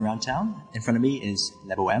around town. In front of me is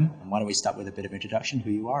Level M. And why don't we start with a bit of introduction,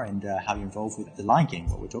 who you are and how you're involved with The Lion King,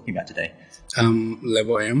 what we're talking about today.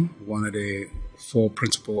 Level M, one of the 4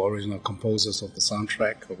 principal original composers of the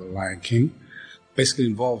soundtrack of The Lion King. Basically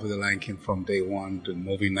involved with The Lion King from day one, the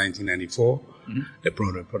movie in 1994, the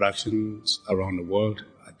Broadway productions around the world.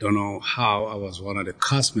 I don't know how I was one of the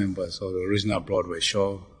cast members of the original Broadway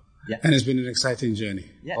show. Yeah. And it's been an exciting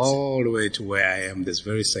journey, all the way to where I am this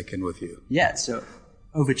very second with you. Yeah, so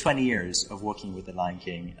over 20 years of working with The Lion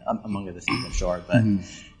King, among other things, I'm sure, but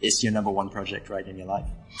it's your number one project, right, in your life?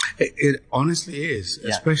 It honestly is,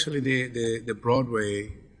 especially the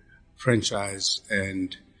Broadway franchise.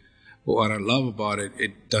 And what I love about it,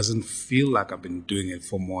 it doesn't feel like I've been doing it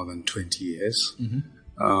for more than 20 years.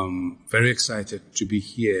 Very excited to be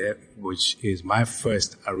here, which is my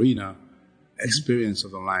first arena experience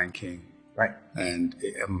of The Lion King. Right. And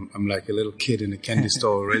I'm like a little kid in a candy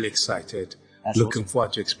store, really excited, looking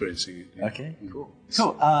forward to experiencing it. Yeah. Okay, cool.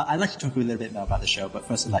 So I'd like to talk a little bit more about the show, but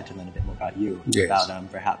first I'd like to learn a bit more about you,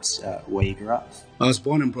 about perhaps where you grew up. I was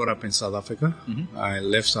born and brought up in South Africa. I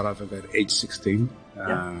left South Africa at age 16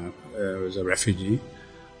 as a refugee.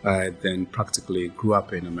 I then practically grew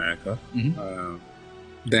up in America.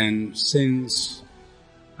 Then since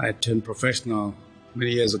I turned professional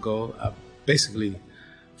many years ago, I basically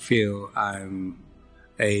feel I'm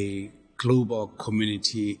a global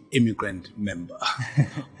community immigrant member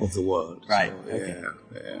of the world. Right. So, okay.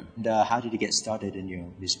 And how did you get started in your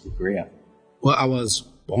musical career? Well, I was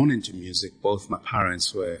born into music. Both my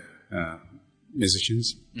parents were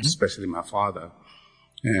musicians, especially my father.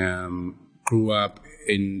 Grew up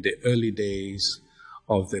in the early days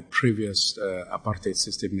of the previous apartheid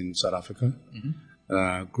system in South Africa.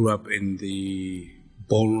 Grew up in the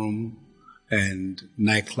ballroom and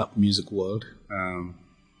nightclub music world. When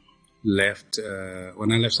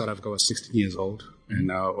I left South Africa, I was 16 years old,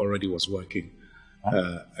 and I already was working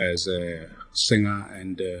as a singer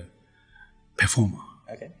and a performer.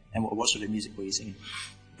 Okay. And what sort of music were you singing?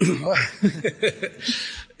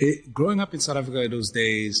 Growing up in South Africa in those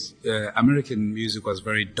days, American music was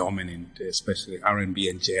very dominant, especially R&B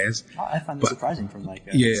and jazz. I find it surprising from South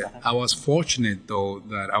Africa. I was fortunate though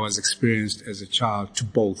that I was experienced as a child to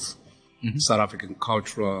both South African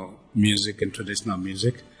cultural music and traditional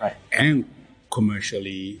music, and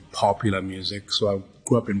commercially popular music. So I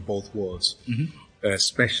grew up in both worlds,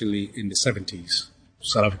 especially in the 70s.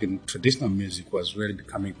 South African traditional music was really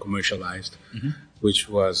becoming commercialized, which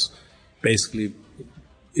was basically,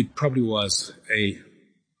 it probably was a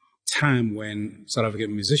time when South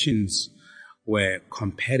African musicians were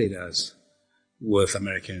competitors with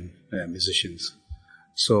American musicians.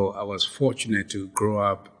 So I was fortunate to grow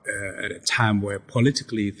up at a time where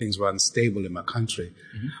politically things were unstable in my country,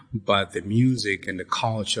 but the music and the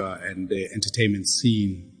culture and the entertainment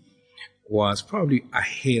scene was probably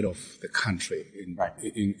ahead of the country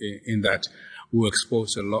in that we were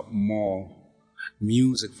exposed to a lot more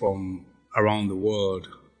music from around the world,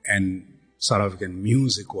 and South African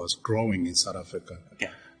music was growing in South Africa.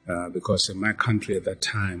 Because in my country at that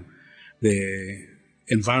time, the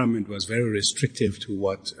environment was very restrictive to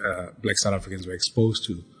what Black South Africans were exposed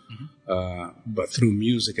to. But through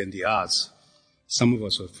music and the arts, some of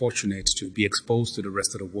us were fortunate to be exposed to the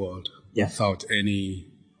rest of the world without any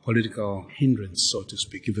political hindrance, so to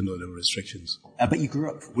speak, even though there were restrictions. But you grew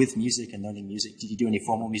up with music and learning music. Did you do any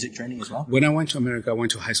formal music training as well? When I went to America, I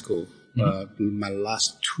went to high school. My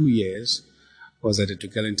last 2 years was at the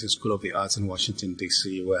Duke Ellington School of the Arts in Washington,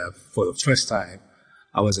 D.C., where for the first time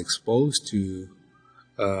I was exposed to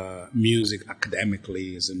music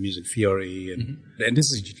academically as a music theory. And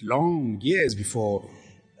this is long years before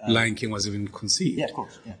Lion King was even conceived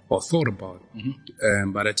or thought about.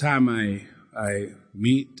 By the time I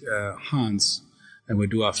meet Hans and we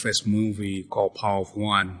do our first movie called Power of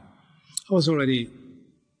One, I was already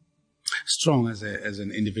strong as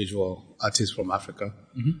an individual artist from Africa,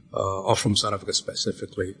 or from South Africa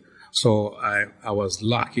specifically. So I was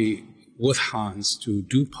lucky with Hans to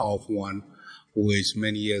do Power of One, which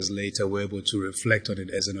many years later we're able to reflect on it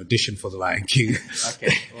as an audition for The Lion King.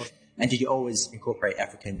 Okay. And did you always incorporate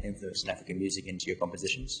African influence and African music into your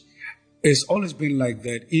compositions? It's always been like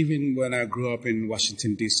that. Even when I grew up in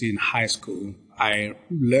Washington, D.C. in high school, I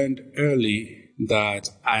learned early that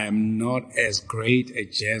I am not as great a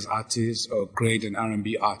jazz artist or great an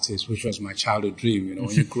R&B artist, which was my childhood dream. You know,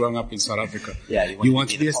 when you're growing up in South Africa, you want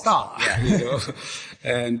to be a star. You know?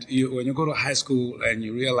 And when you go to high school and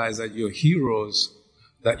you realize that your heroes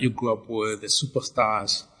that you grew up with, the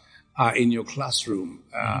superstars, are in your classroom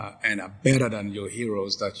and are better than your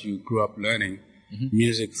heroes that you grew up learning,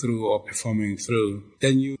 music through or performing through,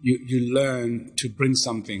 then you learn to bring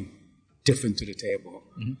something different to the table.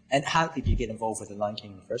 And how did you get involved with The Lion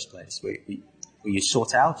King in the first place? Were you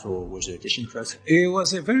sought out, or was it audition process? It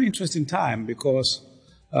was a very interesting time because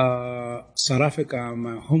South Africa,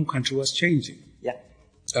 my home country, was changing. Yeah.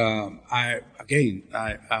 I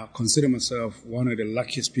consider myself one of the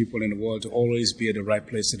luckiest people in the world to always be at the right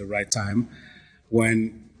place at the right time.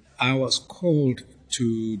 When I was called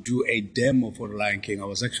to do a demo for The Lion King, I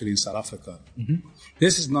was actually in South Africa.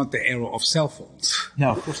 This is not the era of cell phones.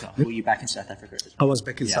 No, of course not. Were you back in South Africa? I was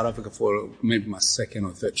back in South Africa for maybe my second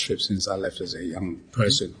or third trip since I left as a young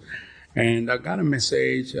person. And I got a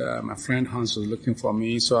message. My friend Hans was looking for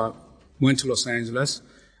me, so I went to Los Angeles,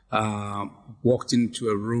 walked into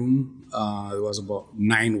a room. There was about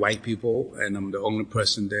 9 white people, and I'm the only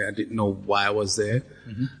person there. I didn't know why I was there,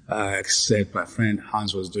 except my friend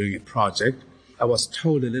Hans was doing a project. I was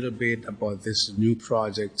told a little bit about this new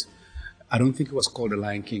project. I don't think it was called The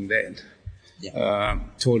Lion King then.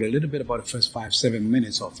 Told a little bit about the first 5-7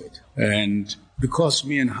 minutes of it. And because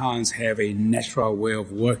me and Hans have a natural way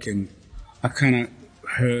of working, I kind of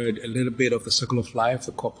heard a little bit of the circle of life,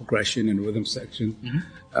 the chord progression and rhythm section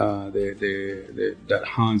that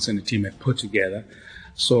Hans and the team had put together.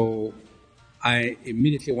 So I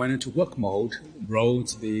immediately went into work mode,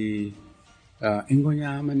 wrote the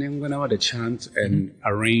Ingonyama Nengwanawa, the chant, and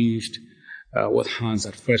arranged with Hans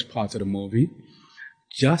that first part of the movie.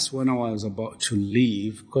 Just when I was about to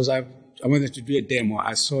leave, because I wanted to do a demo,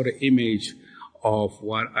 I saw the image of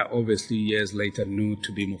what I obviously years later knew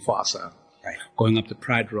to be Mufasa, going up the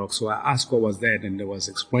Pride Rock. So I asked what was that, and it was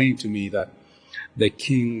explained to me that the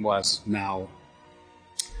king was now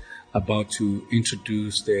about to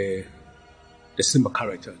introduce the Simba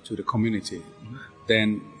character to the community.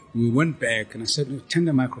 Then we went back, and I said, turn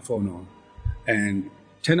the microphone on. And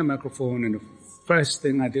turn the microphone, and the first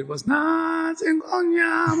thing I did was, and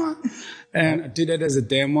I did it as a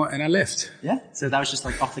demo, and I left. Yeah, so that was just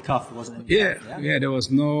like off the cuff, it wasn't? Yeah, there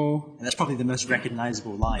was no... And that's probably the most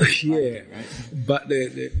recognizable line. Right? But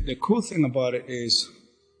the cool thing about it is,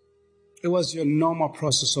 it was your normal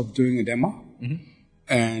process of doing a demo,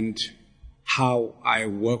 and how I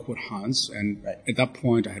work with Hans. And at that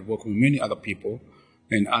point, I had worked with many other people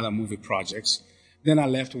in other movie projects. Then I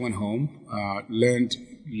left, went home, learned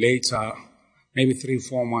later, maybe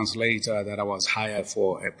 3-4 months later, that I was hired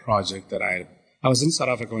for a project that I was in South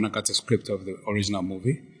Africa when I got the script of the original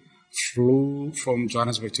movie, flew from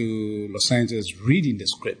Johannesburg to Los Angeles reading the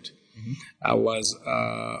script. I was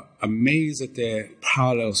amazed at the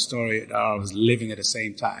parallel story that I was living at the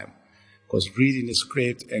same time, because reading the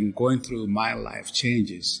script and going through my life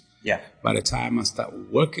changes. By the time I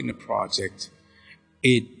started working the project,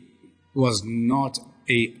 it was not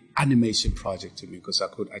a animation project to me, because I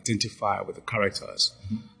could identify with the characters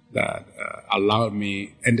that allowed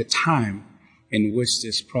me. And the time in which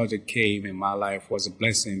this project came in my life was a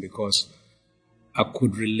blessing, because I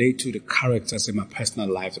could relate to the characters in my personal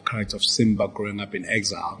life, the character of Simba growing up in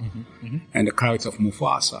exile, and the character of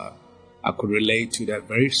Mufasa. I could relate to that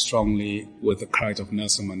very strongly with the character of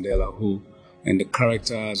Nelson Mandela, and the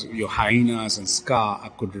characters, your hyenas and Scar, I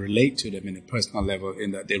could relate to them in a personal level,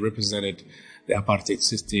 in that they represented the apartheid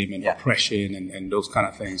system and oppression and those kind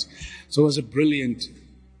of things. So it was a brilliant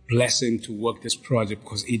blessing to work this project,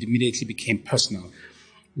 because it immediately became personal.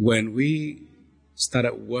 When we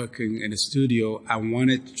started working in the studio, I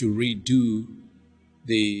wanted to redo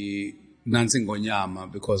the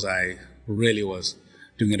Nanzingonyama, because I really was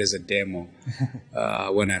doing it as a demo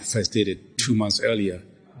when I first did it 2 months earlier.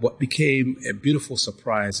 What became a beautiful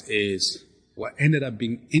surprise is what ended up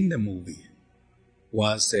being in the movie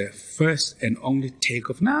was the first and only take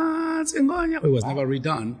of Nanzingonyama. It was never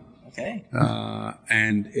redone.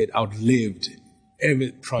 And it outlived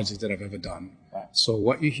every project that I've ever done. So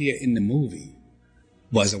what you hear in the movie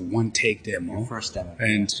was a one-take demo. Your first demo.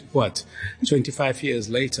 And 25 years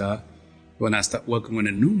later, when I started working on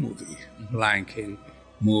a new movie, Lion King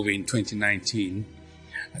movie in 2019,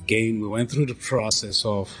 again, we went through the process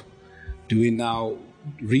of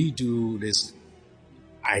redo this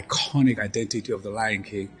iconic identity of the Lion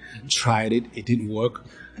King. Tried it didn't work.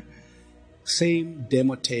 Same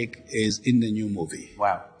demo take is in the new movie.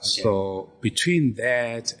 Wow. So between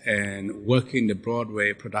that and working the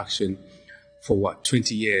Broadway production for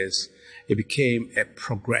 20 years, it became a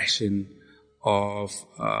progression of,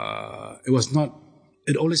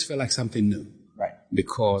 it always felt like something new. Right.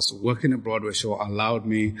 Because working a Broadway show allowed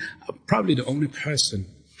me, probably the only person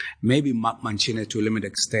maybe Mancini to a limited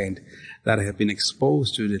extent, that I have been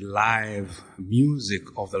exposed to the live music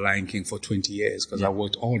of The Lion King for 20 years because I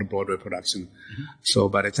worked all the Broadway production. So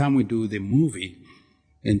by the time we do the movie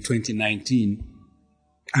in 2019,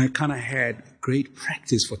 I kind of had great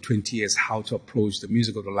practice for 20 years how to approach the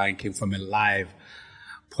music of The Lion King from a live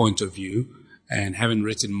point of view. And having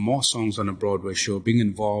written more songs on a Broadway show, being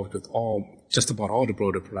involved with just about all the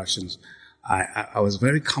Broadway productions, I was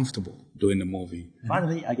very comfortable doing the movie.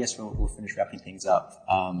 Finally, I guess we'll finish wrapping things up.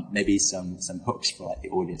 Maybe some hooks for like the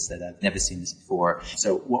audience that have never seen this before.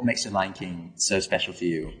 So what makes The Lion King so special for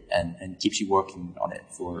you and keeps you working on it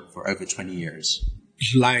for over 20 years?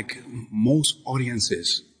 Like most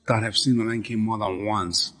audiences that have seen The Lion King more than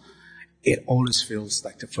once, it always feels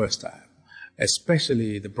like the first time,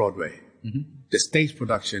 especially the Broadway. The stage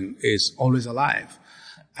production is always alive.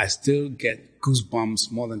 I still get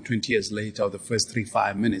goosebumps more than 20 years later of the first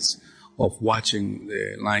 3-5 minutes of watching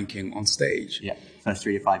The Lion King on stage. Yeah, first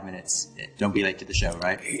 3 to 5 minutes. Don't be late to the show,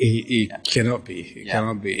 right? It cannot be. It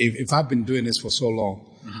cannot be. If I've been doing this for so long,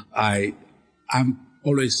 I'm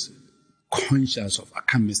always conscious of I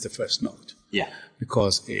can't miss the first note. Yeah.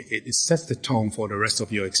 Because it sets the tone for the rest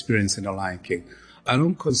of your experience in The Lion King. I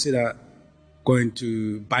don't consider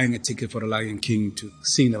buying a ticket for The Lion King to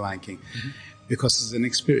seeing The Lion King because it's an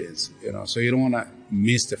experience, so you don't want to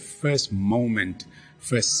miss the first moment,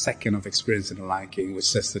 first second of experience in The Lion King, which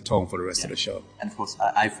sets the tone for the rest of the show. And of course,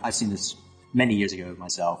 I've seen this many years ago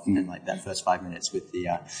myself, and like that first 5 minutes with the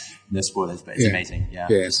no spoilers, but it's amazing. Yeah,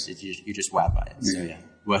 yes. You just wow by it. So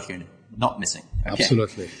worth going, not missing. Okay.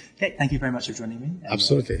 Absolutely. Okay, thank you very much for joining me.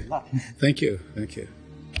 Absolutely. Good luck. Thank you.